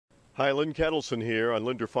Hi, Lynn Ketelsen here on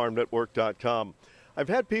LinderFarmNetwork.com. I've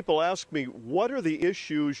had people ask me, what are the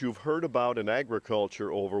issues you've heard about in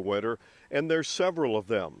agriculture over winter? And there's several of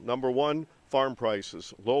them. Number one, farm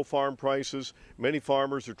prices. Low farm prices. Many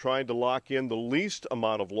farmers are trying to lock in the least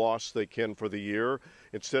amount of loss they can for the year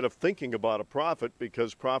instead of thinking about a profit,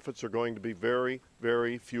 because profits are going to be very,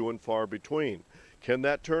 very few and far between. Can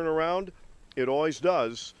that turn around? It always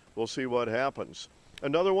does. We'll see what happens.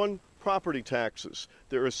 Another one, property taxes.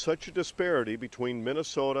 There is such a disparity between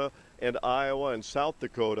Minnesota and Iowa and South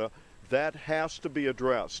Dakota. That has to be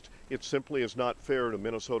addressed. It simply is not fair to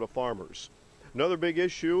Minnesota farmers. Another big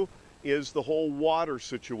issue is the whole water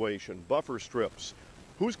situation, buffer strips.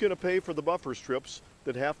 Who's going to pay for the buffer strips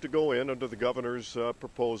that have to go in under the governor's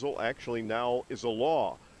proposal? Actually, now is a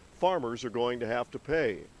law. Farmers are going to have to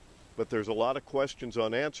pay. But there's a lot of questions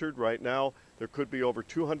unanswered. Right now, there could be over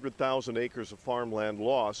 200,000 acres of farmland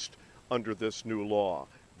lost under this new law.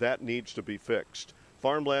 That needs to be fixed.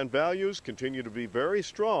 Farmland values continue to be very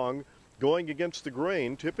strong, going against the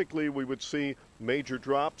grain. Typically, we would see major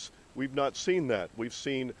drops. We've not seen that. We've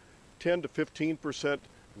seen 10 to 15%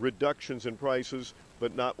 reductions in prices,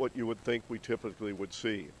 but not what you would think we typically would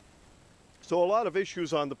see. So a lot of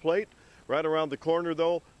issues on the plate. Right around the corner,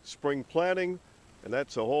 though, spring planting. And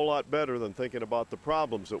that's a whole lot better than thinking about the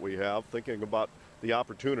problems that we have, thinking about the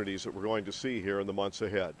opportunities that we're going to see here in the months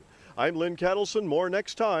ahead. I'm Lynn Ketelsen. More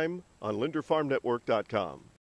next time on LinderFarmNetwork.com.